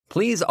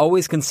Please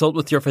always consult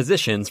with your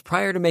physicians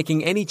prior to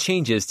making any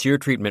changes to your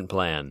treatment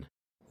plan.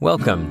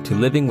 Welcome to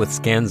Living with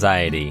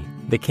Scanxiety,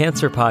 the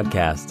Cancer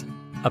Podcast,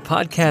 a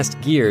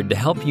podcast geared to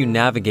help you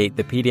navigate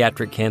the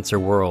pediatric cancer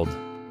world.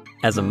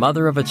 As a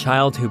mother of a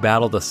child who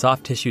battled a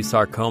soft tissue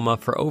sarcoma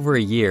for over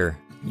a year,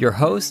 your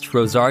host,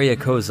 Rosaria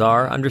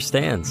Kozar,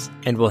 understands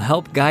and will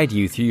help guide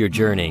you through your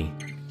journey.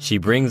 She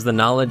brings the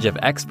knowledge of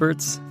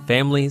experts,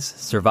 families,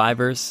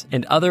 survivors,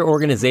 and other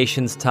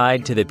organizations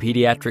tied to the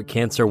pediatric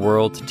cancer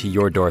world to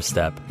your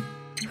doorstep.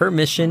 Her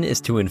mission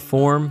is to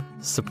inform,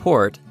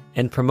 support,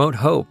 and promote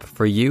hope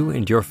for you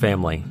and your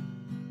family.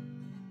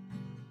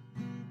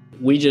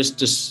 We just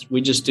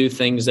do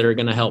things that are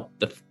going to help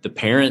the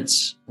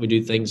parents. We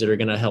do things that are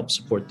going to help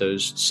support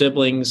those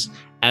siblings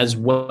as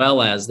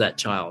well as that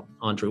child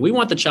on treatment. We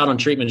want the child on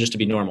treatment just to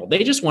be normal.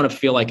 They just want to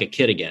feel like a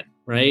kid again,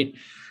 right?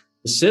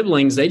 The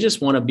siblings, they just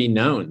want to be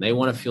known. They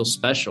want to feel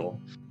special.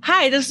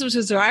 Hi, this is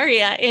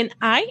Rosaria, and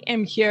I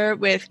am here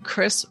with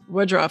Chris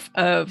Woodruff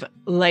of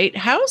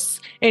Lighthouse,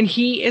 and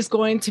he is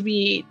going to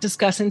be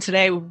discussing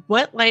today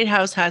what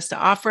Lighthouse has to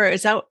offer.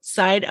 It's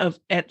outside of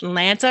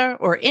Atlanta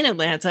or in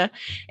Atlanta,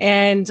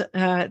 and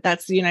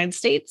that's the United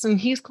States, and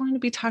he's going to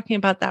be talking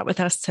about that with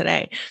us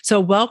today.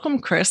 So welcome,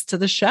 Chris, to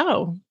the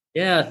show.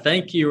 Yeah,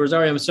 thank you,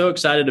 Rosaria. I'm so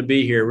excited to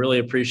be here. Really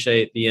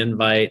appreciate the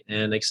invite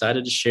and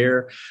excited to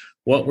share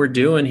what we're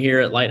doing here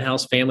at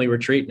Lighthouse Family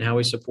Retreat and how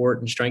we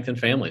support and strengthen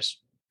families.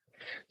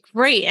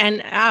 Great.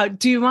 And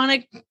do you want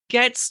to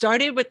get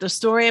started with the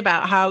story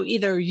about how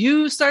either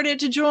you started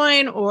to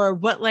join or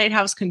what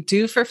Lighthouse can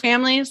do for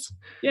families?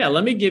 Yeah,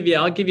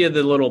 I'll give you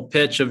the little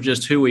pitch of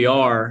just who we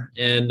are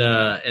and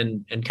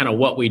kind of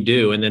what we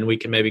do, and then we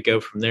can maybe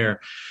go from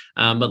there.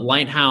 But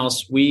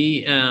Lighthouse,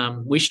 we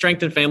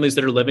strengthen families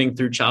that are living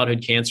through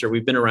childhood cancer.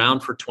 We've been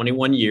around for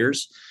 21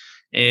 years.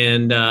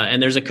 And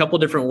there's a couple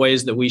different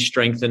ways that we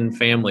strengthen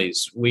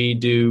families. We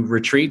do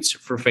retreats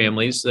for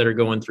families that are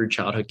going through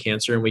childhood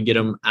cancer, and we get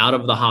them out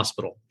of the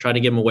hospital, try to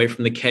get them away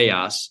from the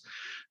chaos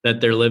that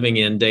they're living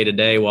in day to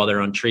day while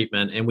they're on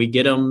treatment. And we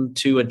get them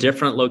to a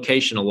different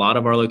location. A lot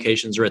of our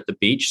locations are at the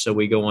beach. So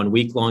we go on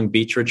week-long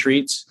beach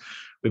retreats.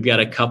 We've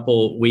got a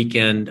couple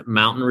weekend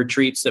mountain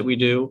retreats that we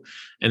do.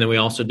 And then we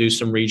also do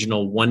some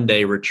regional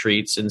one-day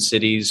retreats in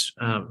cities,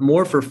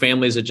 more for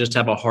families that just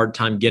have a hard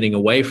time getting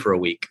away for a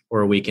week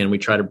or a weekend. We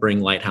try to bring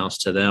Lighthouse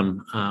to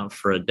them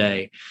for a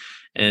day.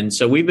 And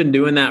so we've been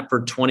doing that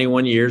for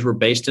 21 years. We're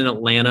based in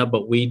Atlanta,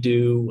 but we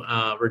do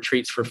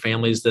retreats for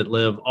families that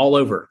live all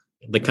over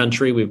the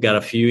country. We've got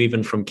a few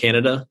even from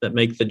Canada that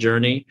make the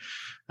journey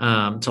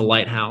to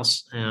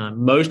Lighthouse.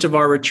 Most of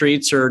our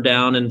retreats are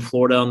down in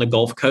Florida on the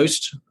Gulf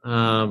Coast,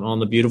 on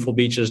the beautiful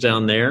beaches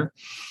down there.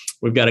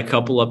 We've got a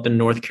couple up in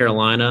North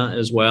Carolina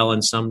as well,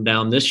 and some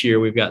down this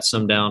year. We've got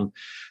some down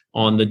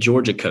on the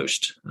Georgia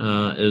coast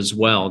as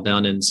well,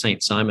 down in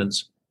St.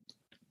 Simons.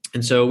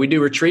 And so we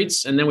do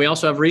retreats, and then we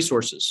also have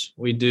resources.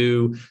 We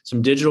do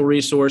some digital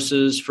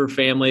resources for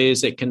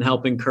families that can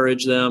help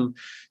encourage them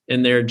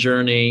in their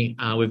journey.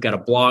 We've got a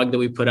blog that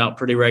we put out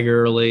pretty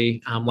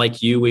regularly.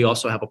 Like you, we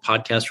also have a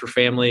podcast for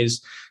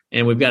families.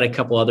 And we've got a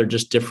couple other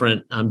just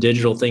different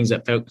digital things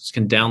that folks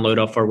can download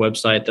off our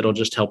website that'll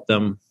just help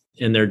them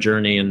in their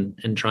journey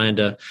and trying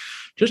to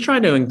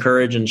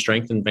encourage and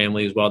strengthen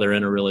families while they're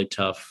in a really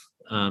tough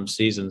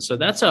season. So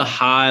that's a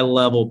high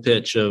level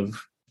pitch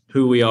of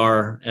who we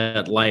are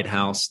at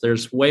Lighthouse.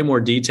 There's way more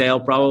detail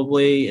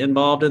probably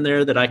involved in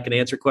there that I can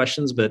answer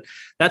questions, but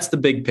that's the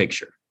big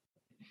picture.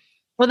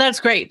 Well,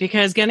 that's great,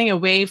 because getting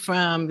away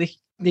from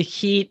the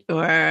heat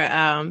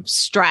or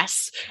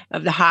stress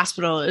of the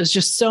hospital is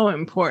just so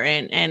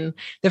important. And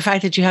the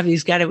fact that you have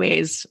these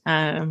getaways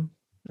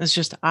is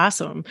just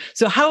awesome.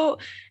 So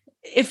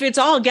if it's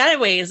all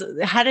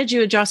getaways, how did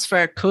you adjust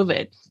for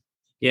COVID?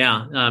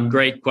 Yeah,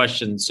 great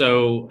question.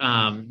 So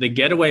the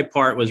getaway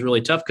part was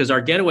really tough because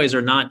our getaways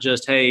are not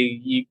just,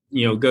 hey,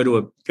 you go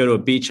to a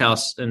beach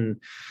house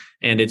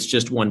and it's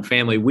just one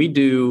family. We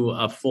do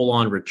a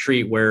full-on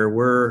retreat where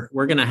we're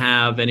going to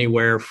have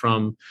anywhere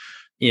from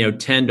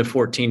 10 to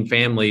 14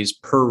 families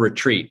per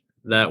retreat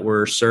that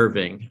we're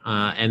serving.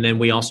 And then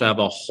we also have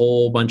a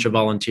whole bunch of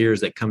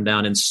volunteers that come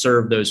down and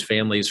serve those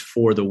families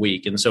for the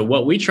week. And so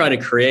what we try to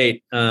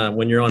create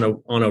when you're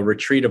on a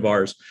retreat of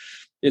ours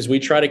is we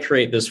try to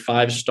create this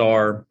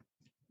 5-star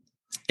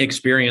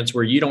experience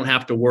where you don't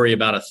have to worry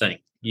about a thing.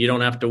 You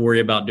don't have to worry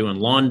about doing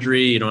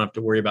laundry. You don't have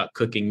to worry about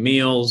cooking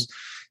meals.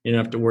 You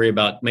don't have to worry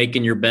about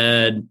making your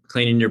bed,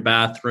 cleaning your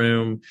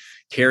bathroom,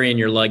 carrying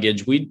your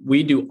luggage.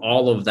 We do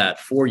all of that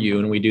for you.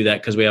 And we do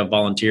that because we have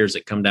volunteers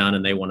that come down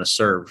and they want to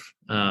serve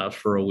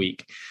for a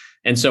week.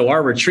 And so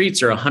our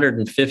retreats are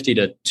 150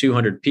 to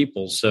 200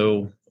 people.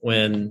 So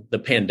when the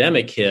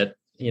pandemic hit,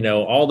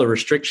 all the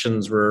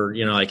restrictions were,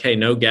 like, hey,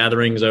 no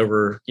gatherings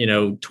over,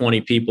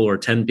 20 people or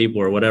 10 people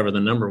or whatever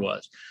the number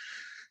was.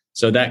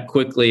 So that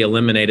quickly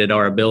eliminated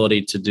our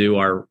ability to do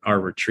our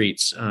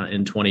retreats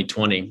in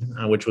 2020,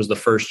 which was the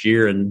first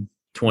year in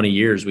 20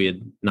 years we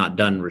had not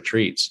done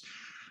retreats.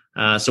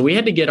 So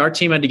our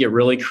team had to get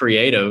really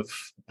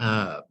creative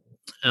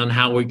on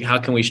how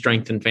can we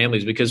strengthen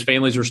families, because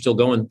families were still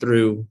going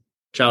through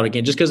childhood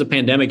cancer. Just because the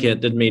pandemic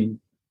hit didn't mean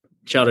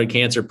childhood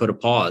cancer put a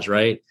pause,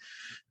 right?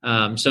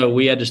 So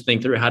we had to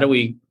think through, how do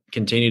we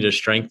continue to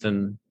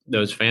strengthen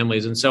those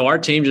families? And so our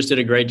team just did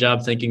a great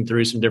job thinking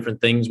through some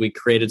different things. We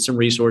created some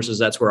resources.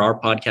 That's where our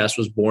podcast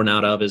was born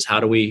out of, is how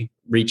do we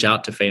reach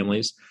out to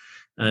families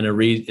in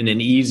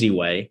an easy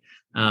way.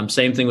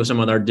 Same thing with some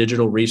of our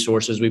digital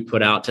resources we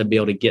put out to be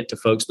able to get to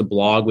folks. The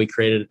blog we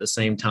created at the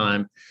same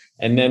time.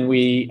 And then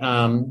we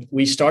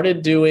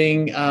started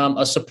doing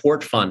a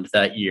support fund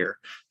that year,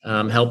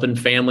 helping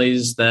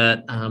families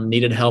that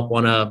needed help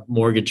on a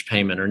mortgage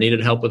payment or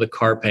needed help with a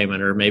car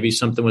payment, or maybe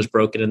something was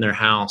broken in their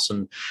house.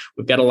 And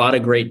we've got a lot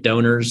of great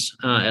donors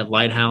at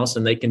Lighthouse,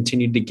 and they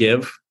continued to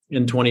give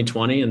in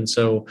 2020. And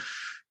so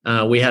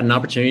we had an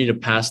opportunity to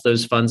pass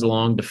those funds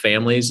along to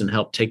families and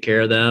help take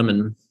care of them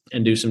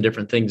and do some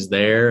different things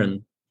there.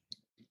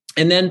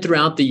 And then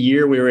throughout the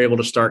year, we were able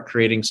to start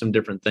creating some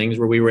different things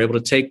where we were able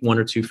to take 1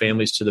 or 2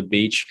 families to the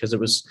beach, because it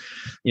was,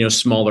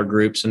 smaller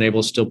groups, and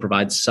able to still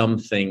provide some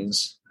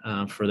things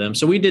for them.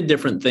 So we did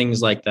different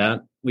things like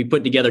that. We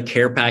put together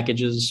care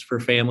packages for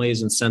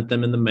families and sent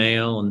them in the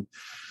mail. And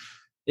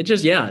it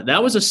just,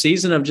 that was a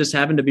season of just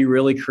having to be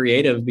really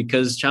creative,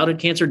 because childhood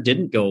cancer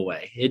didn't go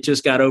away. It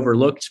just got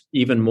overlooked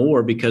even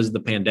more because of the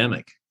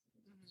pandemic.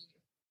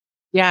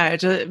 Yeah,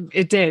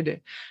 it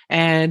did.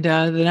 And the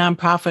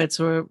nonprofits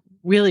were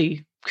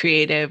really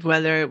creative,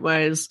 whether it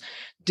was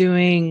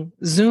doing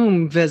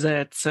Zoom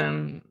visits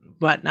and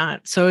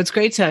whatnot. So it's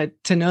great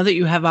to know that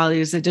you have all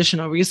these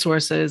additional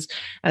resources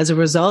as a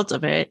result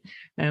of it.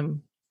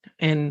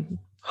 And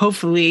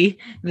hopefully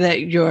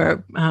that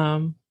your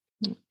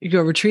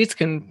retreats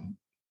can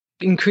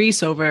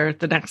increase over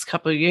the next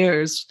couple of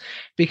years,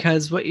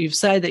 because what you've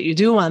said that you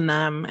do on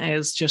them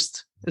is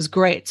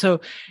great.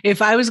 So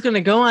if I was going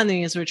to go on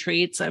these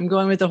retreats, I'm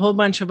going with a whole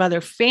bunch of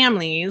other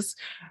families.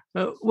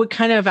 What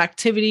kind of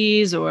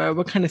activities or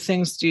what kind of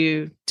things do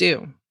you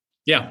do?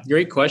 Yeah,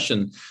 great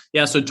question.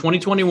 Yeah, so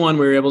 2021,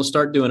 we were able to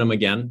start doing them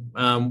again.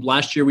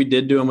 Last year, we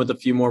did do them with a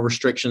few more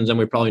restrictions than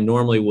we probably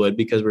normally would,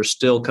 because we're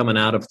still coming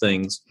out of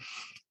things.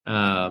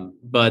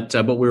 But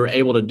we were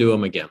able to do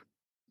them again.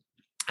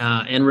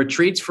 And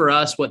retreats for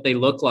us, what they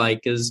look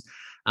like is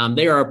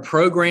they are a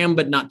program,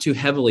 but not too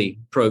heavily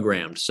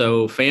programmed.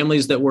 So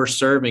families that we're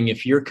serving,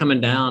 if you're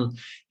coming down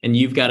and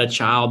you've got a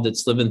child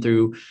that's living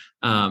through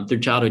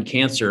childhood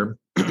cancer,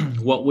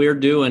 what we're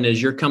doing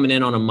is you're coming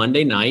in on a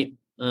Monday night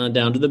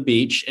down to the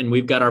beach, and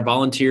we've got our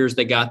volunteers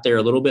that got there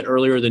a little bit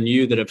earlier than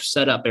you that have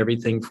set up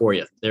everything for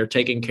you. They're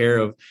taking care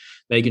of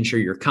making sure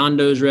your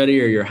condo's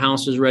ready or your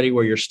house is ready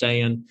where you're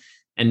staying.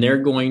 And they're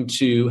going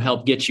to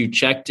help get you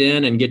checked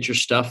in and get your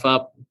stuff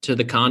up to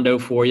the condo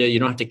for you. You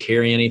don't have to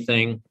carry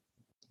anything.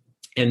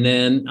 And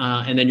then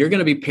you're going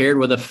to be paired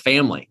with a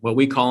family. What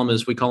we call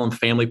them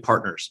family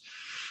partners.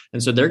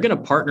 And so they're going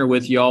to partner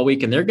with you all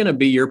week, and they're going to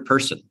be your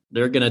person.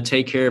 They're going to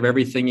take care of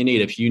everything you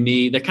need. If you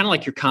need, they're kind of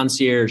like your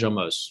concierge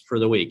almost for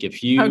the week.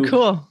 If you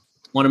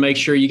want to make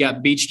sure you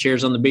got beach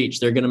chairs on the beach,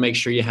 they're going to make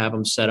sure you have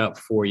them set up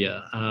for you.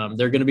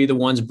 They're going to be the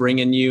ones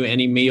bringing you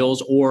any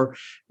meals, or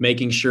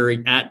making sure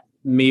at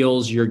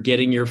meals you're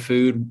getting your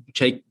food,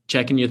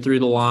 checking you through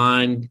the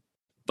line,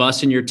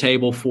 bussing your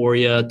table for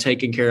you,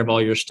 taking care of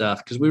all your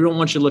stuff, because we don't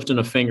want you lifting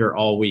a finger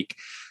all week.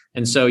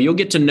 And so you'll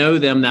get to know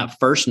them that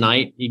first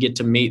night. You get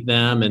to meet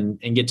them and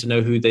get to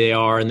know who they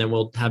are. And then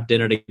we'll have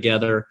dinner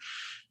together.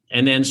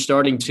 And then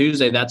starting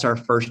Tuesday, that's our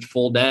first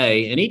full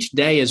day. And each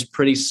day is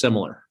pretty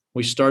similar.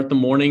 We start the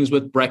mornings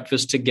with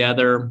breakfast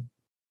together.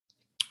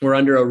 We're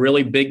under a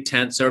really big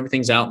tent, so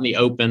everything's out in the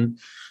open,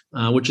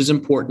 which is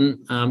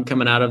important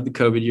coming out of the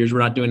COVID years. We're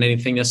not doing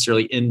anything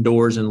necessarily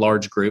indoors in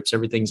large groups.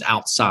 Everything's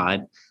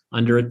outside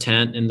under a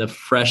tent in the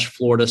fresh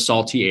Florida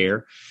salty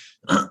air.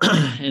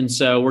 And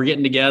so we're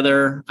getting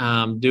together,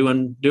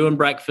 doing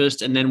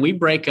breakfast, and then we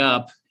break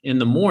up in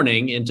the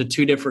morning into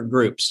 2 different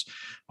groups.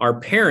 Our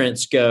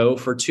parents go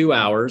for 2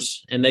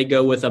 hours, and they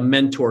go with a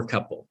mentor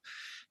couple.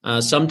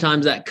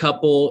 Sometimes that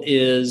couple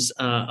is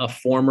a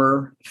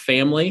former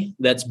family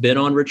that's been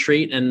on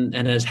retreat and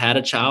has had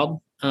a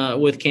child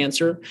with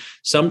cancer.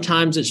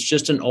 Sometimes it's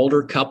just an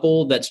older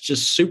couple that's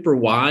just super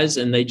wise,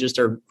 and they just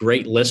are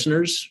great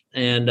listeners,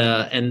 and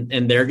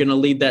they're going to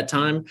lead that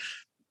time.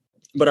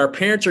 But our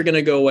parents are going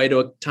to go away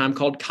to a time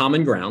called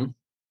Common Ground,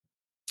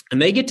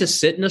 and they get to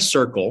sit in a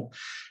circle,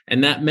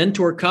 and that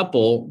mentor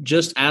couple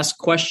just asks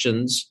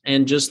questions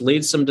and just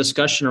leads some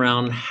discussion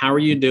around, how are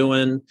you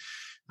doing?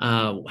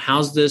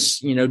 How's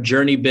this,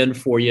 journey been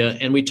for you?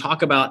 And we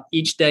talk about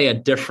each day a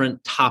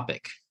different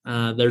topic.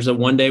 There's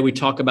one day we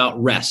talk about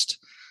rest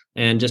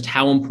and just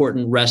how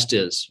important rest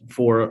is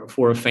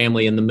for a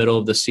family in the middle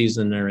of the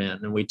season they're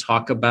in. And we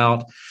talk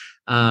about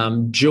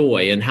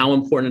joy and how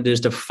important it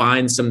is to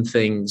find some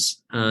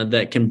things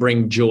that can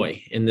bring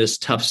joy in this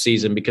tough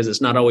season, because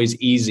it's not always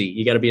easy.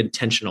 You got to be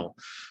intentional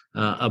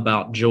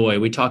about joy.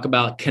 We talk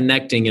about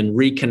connecting and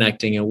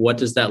reconnecting, and what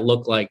does that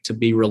look like to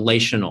be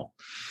relational.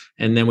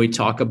 And then we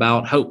talk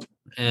about hope,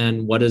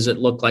 and what does it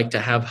look like to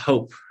have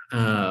hope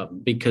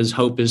because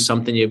hope is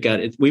something you've got.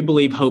 We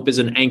believe hope is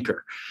an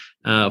anchor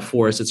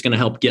for us. It's going to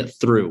help get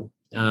through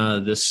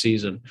this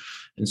season.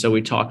 And so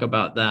we talk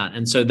about that.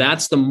 And so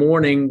that's the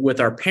morning with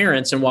our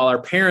parents. And while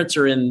our parents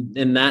are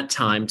in that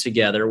time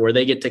together where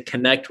they get to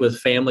connect with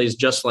families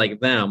just like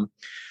them,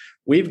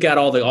 we've got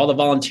all the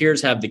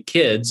volunteers have the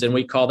kids, and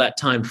we call that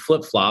time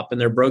flip-flop,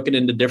 and they're broken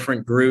into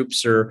different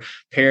groups or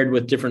paired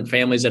with different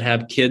families that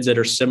have kids that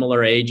are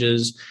similar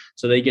ages.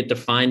 So they get to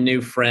find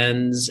new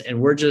friends,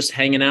 and we're just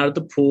hanging out at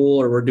the pool,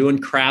 or we're doing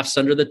crafts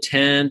under the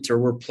tent, or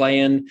we're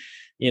playing,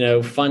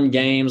 fun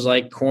games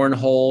like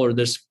cornhole, or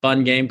this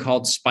fun game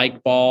called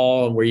spike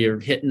ball, where you're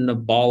hitting the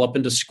ball up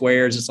into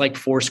squares. It's like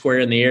 4 square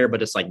in the air,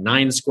 but it's like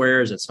 9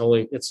 squares.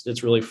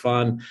 It's really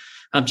fun.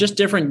 Just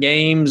different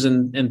games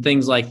and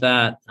things like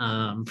that.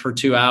 For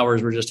 2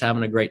 hours, we're just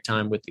having a great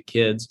time with the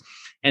kids.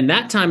 And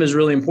that time is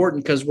really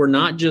important because we're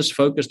not just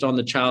focused on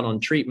the child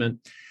on treatment.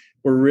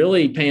 We're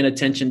really paying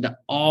attention to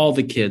all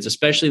the kids,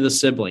 especially the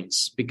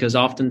siblings, because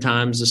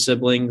oftentimes the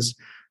siblings,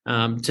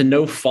 to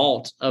no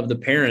fault of the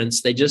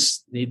parents, they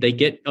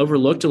get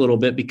overlooked a little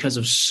bit because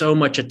of so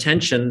much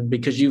attention,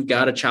 because you've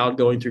got a child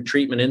going through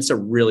treatment, and it's a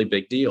really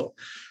big deal.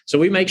 So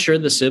we make sure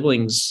the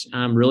siblings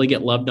really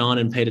get loved on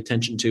and paid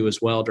attention to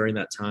as well during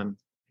that time.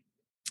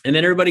 And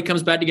then everybody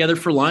comes back together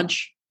for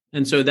lunch.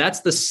 And so that's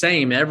the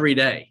same every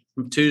day,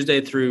 from Tuesday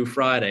through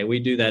Friday.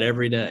 We do that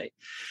every day.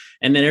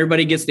 And then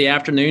everybody gets the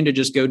afternoon to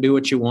just go do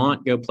what you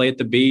want, go play at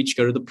the beach,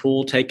 go to the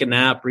pool, take a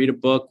nap, read a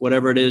book,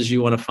 whatever it is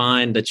you want to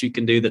find that you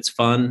can do that's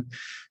fun.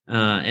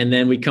 And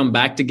then we come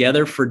back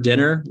together for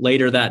dinner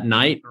later that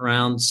night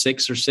around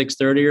 6 or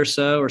 6:30 or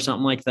so, or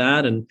something like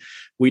that. And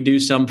we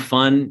do some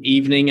fun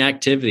evening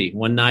activity.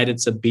 One night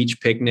it's a beach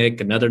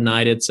picnic. Another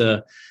night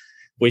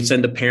we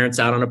send the parents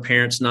out on a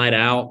parents' night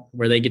out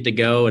where they get to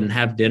go and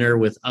have dinner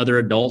with other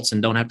adults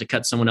and don't have to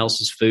cut someone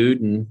else's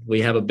food. And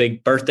we have a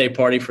big birthday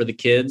party for the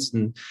kids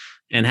and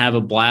have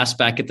a blast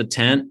back at the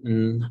tent.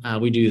 And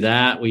we do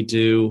that. We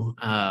do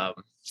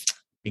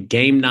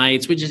game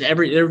nights. There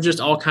were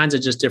just all kinds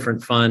of just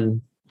different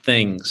fun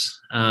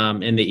things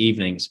in the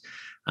evenings.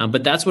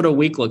 But that's what a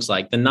week looks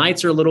like. The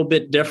nights are a little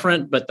bit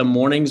different, but the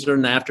mornings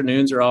and the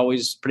afternoons are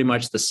always pretty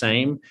much the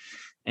same.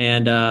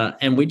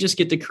 And we just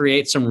get to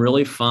create some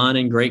really fun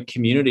and great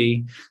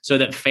community so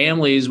that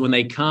families, when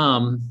they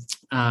come,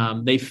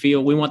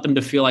 we want them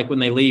to feel like when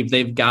they leave,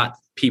 they've got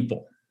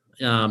people.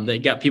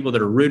 They've got people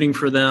that are rooting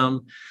for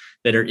them,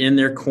 that are in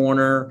their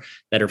corner,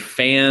 that are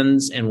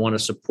fans and want to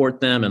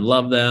support them and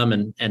love them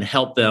and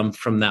help them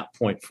from that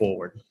point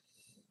forward.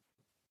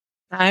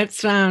 That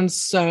sounds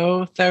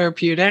so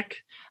therapeutic.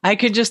 I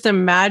could just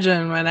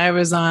imagine when I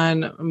was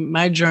on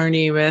my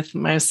journey with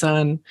my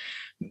son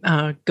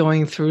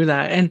going through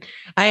that. And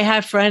I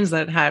have friends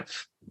that have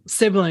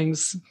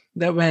siblings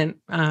that went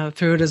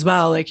through it as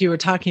well, like you were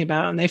talking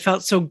about, and they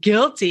felt so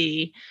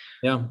guilty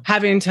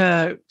having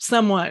to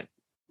somewhat,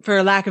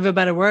 for lack of a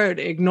better word,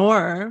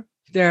 ignore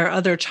their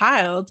other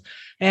child.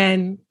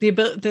 And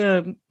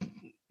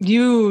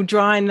you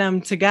drawing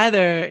them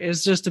together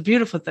is just a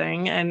beautiful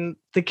thing. And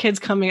the kids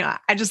coming,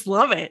 I just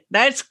love it.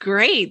 That's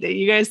great that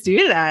you guys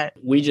do that.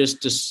 We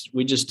just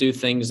do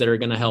things that are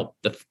going to help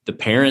the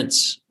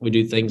parents. We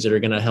do things that are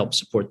going to help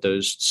support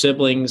those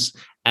siblings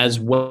as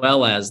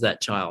well as that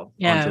child.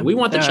 Yeah. We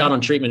want the child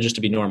on treatment just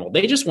to be normal.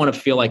 They just want to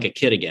feel like a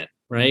kid again,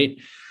 right?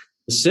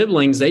 The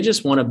siblings, they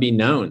just want to be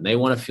known. They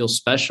want to feel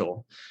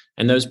special.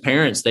 And those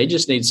parents, they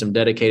just need some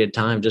dedicated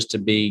time just to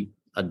be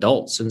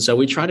adults. And so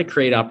we try to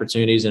create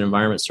opportunities and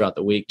environments throughout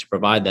the week to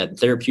provide that.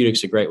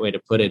 Therapeutic's a great way to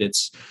put it.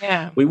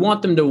 We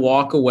want them to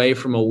walk away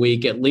from a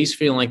week at least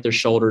feeling like their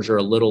shoulders are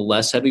a little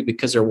less heavy,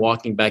 because they're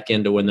walking back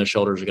into when their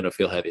shoulders are going to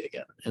feel heavy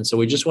again. And so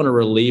we just want to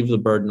relieve the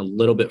burden a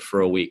little bit for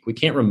a week. We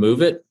can't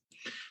remove it.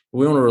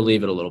 We want to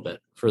relieve it a little bit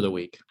for the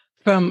week.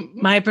 From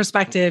my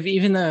perspective,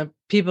 even the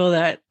people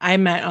that I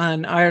met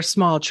on our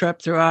small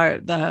trip through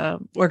the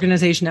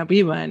organization that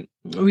we went,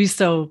 we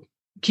still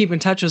keep in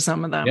touch with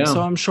some of them. Yeah.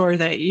 So I'm sure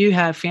that you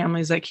have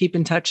families that keep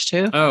in touch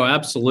too. Oh,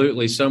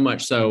 absolutely. So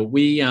much so.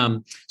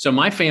 So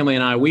my family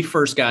and I, we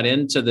first got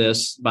into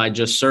this by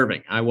just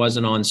serving. I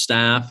wasn't on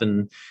staff,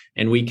 and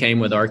we came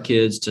with our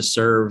kids to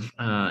serve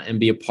and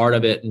be a part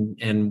of it.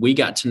 And we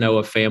got to know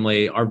a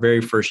family our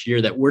very first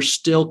year that we're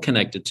still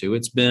connected to.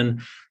 It's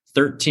been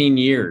 13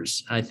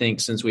 years, I think,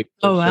 since we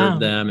served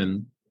them.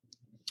 And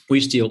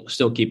we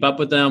still keep up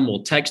with them.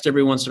 We'll text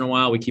every once in a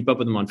while. We keep up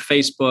with them on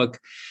Facebook.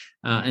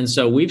 And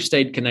so we've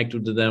stayed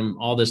connected to them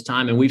all this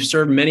time. And we've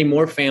served many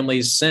more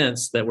families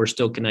since that we're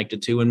still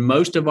connected to. And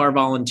most of our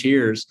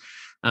volunteers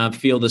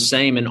feel the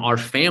same, and our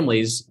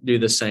families do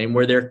the same,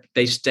 where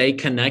they stay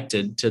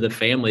connected to the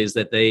families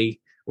that they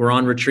were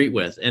on retreat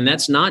with. And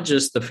that's not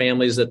just the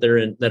families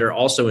that are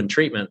also in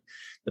treatment,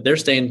 but they're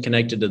staying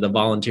connected to the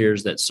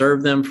volunteers that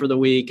serve them for the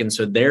week. And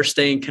so they're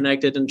staying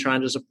connected and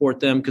trying to support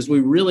them, because we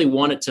really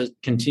want it to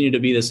continue to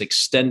be this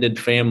extended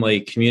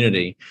family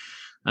community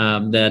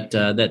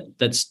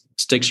that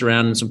sticks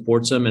around and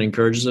supports them and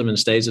encourages them and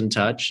stays in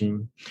touch.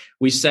 And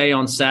we say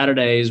on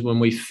Saturdays when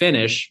we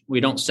finish, we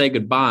don't say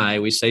goodbye.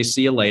 We say,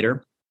 see you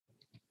later.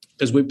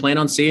 because we plan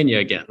on seeing you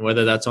again,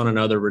 whether that's on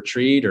another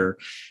retreat or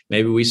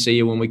maybe we see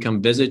you when we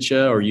come visit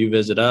you or you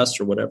visit us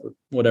or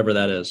whatever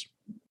that is.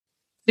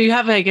 So you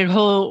have like a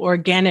whole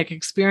organic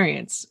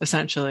experience,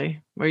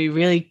 essentially, where you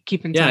really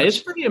keep in touch. Yeah, it's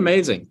pretty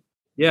amazing.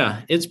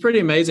 Yeah, it's pretty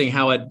amazing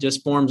how it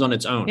just forms on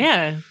its own.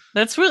 Yeah,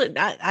 that's really,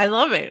 I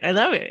love it. I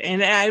love it.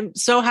 And I'm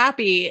so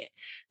happy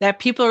that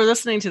people are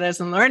listening to this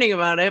and learning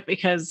about it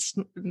because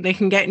they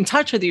can get in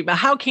touch with you. But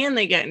how can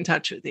they get in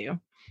touch with you?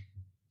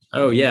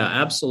 Oh, yeah,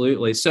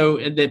 absolutely. So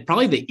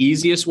probably the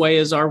easiest way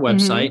is our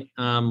website,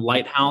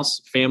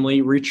 Lighthouse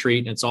Family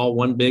Retreat. It's all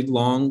one big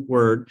long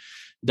word,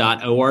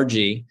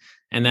 .org.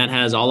 And that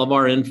has all of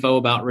our info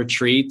about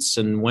retreats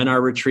and when our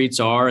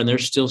retreats are. And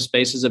there's still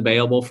spaces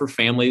available for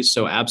families.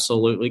 So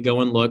absolutely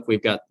go and look.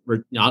 We've got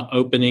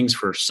openings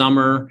for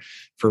summer,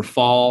 for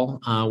fall.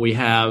 We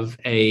have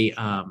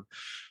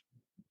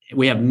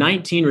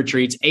 19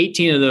 retreats.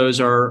 18 of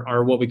those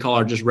are what we call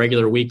our just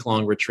regular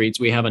week-long retreats.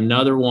 We have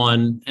another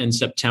one in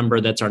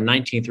September. That's our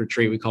 19th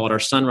retreat. We call it our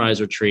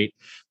Sunrise Retreat.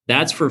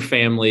 That's for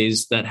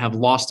families that have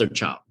lost their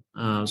child.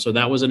 So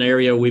that was an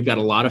area we've got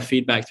a lot of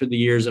feedback through the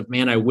years of,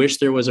 man, I wish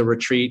there was a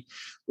retreat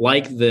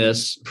like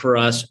this for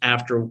us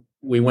after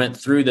we went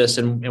through this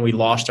and we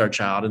lost our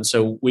child. And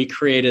so we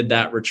created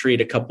that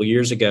retreat a couple of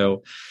years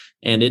ago.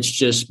 And it's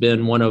just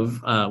been one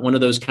of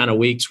those kind of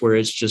weeks where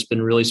it's just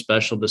been really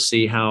special to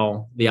see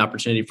how the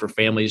opportunity for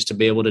families to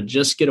be able to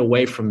just get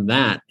away from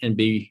that and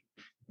be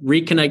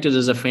reconnected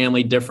as a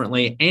family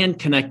differently and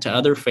connect to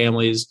other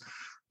families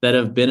that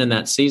have been in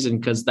that season,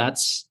 because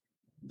that's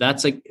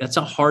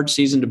a hard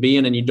season to be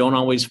in, and you don't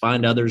always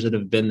find others that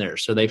have been there.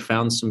 So they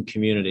found some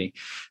community.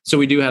 So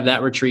we do have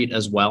that retreat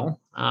as well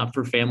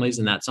for families,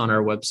 and that's on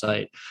our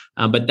website.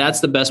 But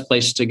that's the best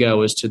place to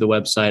go is to the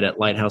website at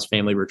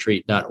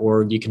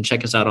lighthousefamilyretreat.org. You can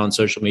check us out on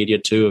social media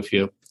too. If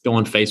you go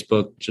on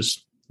Facebook,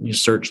 just you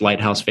search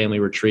Lighthouse Family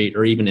Retreat,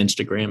 or even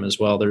Instagram as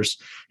well.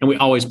 And we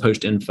always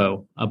post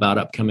info about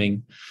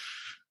upcoming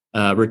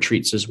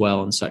retreats as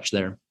well and such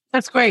there.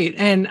 That's great.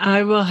 And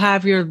I will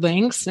have your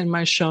links in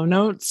my show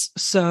notes.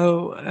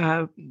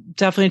 So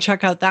definitely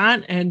check out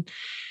that. And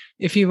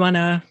if you want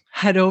to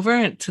head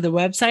over to the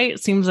website,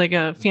 it seems like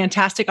a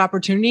fantastic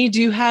opportunity.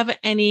 Do you have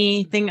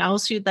anything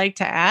else you'd like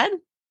to add?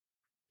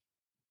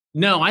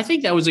 No, I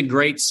think that was a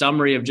great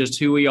summary of just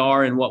who we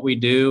are and what we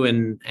do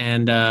and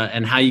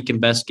how you can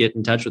best get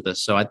in touch with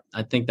us. So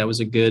I think that was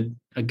a good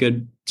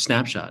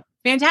snapshot.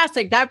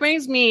 Fantastic. That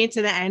brings me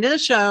to the end of the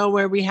show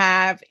where we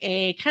have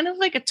a kind of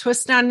like a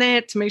twist on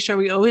it to make sure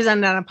we always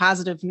end on a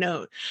positive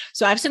note.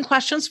 So I have some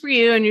questions for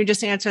you and you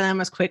just answer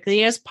them as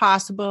quickly as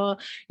possible.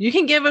 You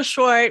can give a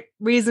short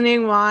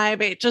reasoning why,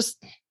 but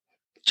just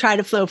try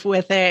to flow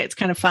with it. It's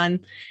kind of fun.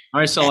 All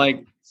right. So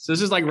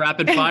this is like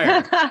rapid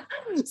fire.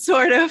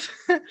 Sort of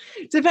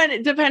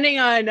depending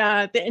on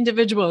the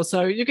individual.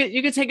 So you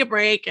could take a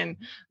break and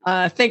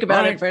think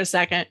about it for a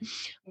second.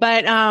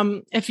 But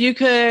if you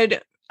could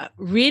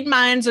read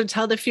minds or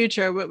tell the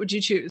future, what would you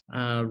choose?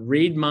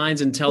 Read minds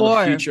and tell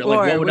the future.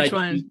 Like, what would I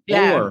choose?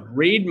 Yeah.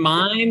 Read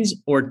minds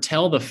or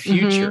tell the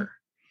future?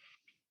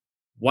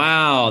 Mm-hmm.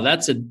 Wow,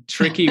 that's a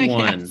tricky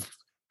one. Yes.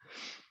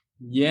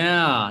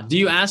 Yeah. Do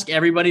you ask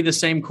everybody the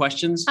same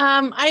questions?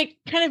 I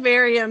kind of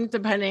vary them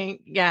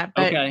depending. Yeah.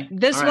 But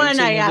this one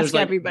I ask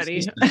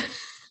everybody.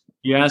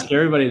 You ask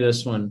everybody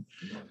this one.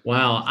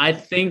 Wow. I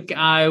think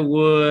I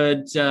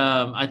would,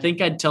 I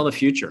think I'd tell the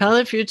future. Tell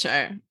the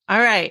future. All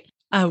right.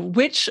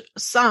 Which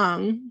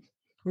song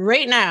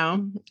right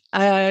now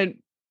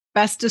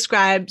best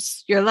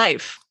describes your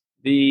life?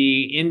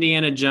 The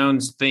Indiana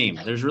Jones theme.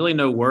 There's really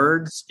no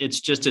words.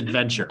 It's just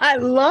adventure. I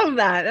love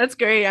that. That's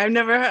great.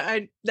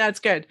 That's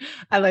good.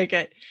 I like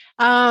it.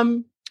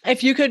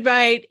 If you could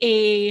write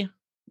a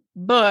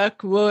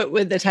book, what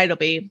would the title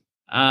be?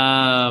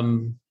 I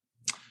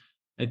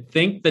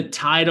think the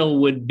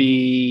title would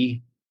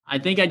be, I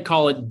think I'd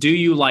call it Do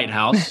You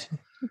Lighthouse?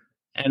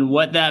 And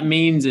what that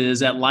means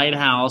is at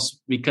Lighthouse,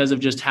 because of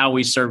just how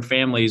we serve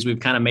families, we've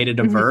kind of made it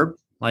a verb,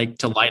 like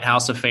to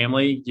lighthouse a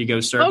family, you go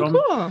serve them.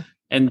 Cool.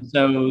 And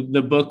so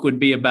the book would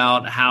be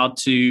about how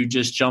to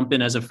just jump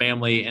in as a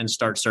family and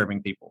start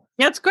serving people.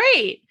 That's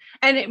great.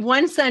 And in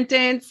one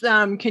sentence,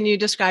 can you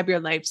describe your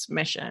life's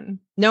mission?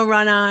 No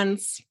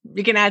run-ons.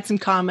 You can add some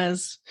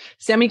commas.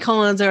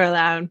 Semicolons are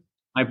allowed.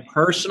 My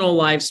personal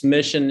life's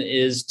mission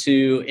is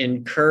to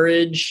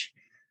encourage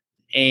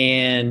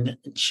and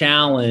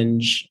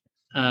challenge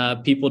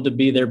people to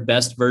be their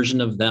best version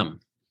of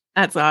them.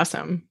 That's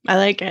awesome. I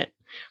like it.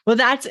 Well,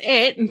 that's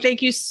it. And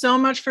thank you so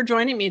much for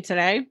joining me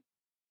today.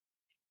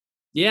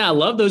 Yeah, I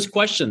love those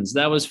questions.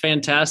 That was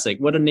fantastic.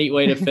 What a neat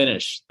way to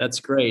finish.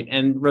 That's great.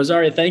 And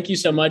Rosaria, thank you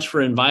so much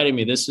for inviting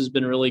me. This has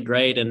been really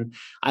great. And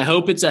I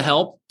hope it's a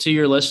help to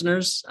your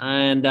listeners.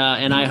 And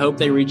I hope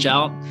they reach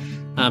out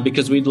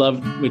because we'd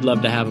love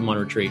to have them on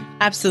retreat.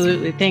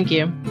 Absolutely. Thank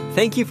you.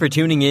 Thank you for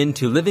tuning in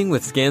to Living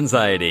with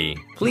Scanxiety.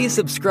 Please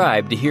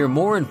subscribe to hear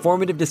more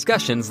informative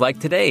discussions like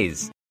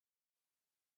today's.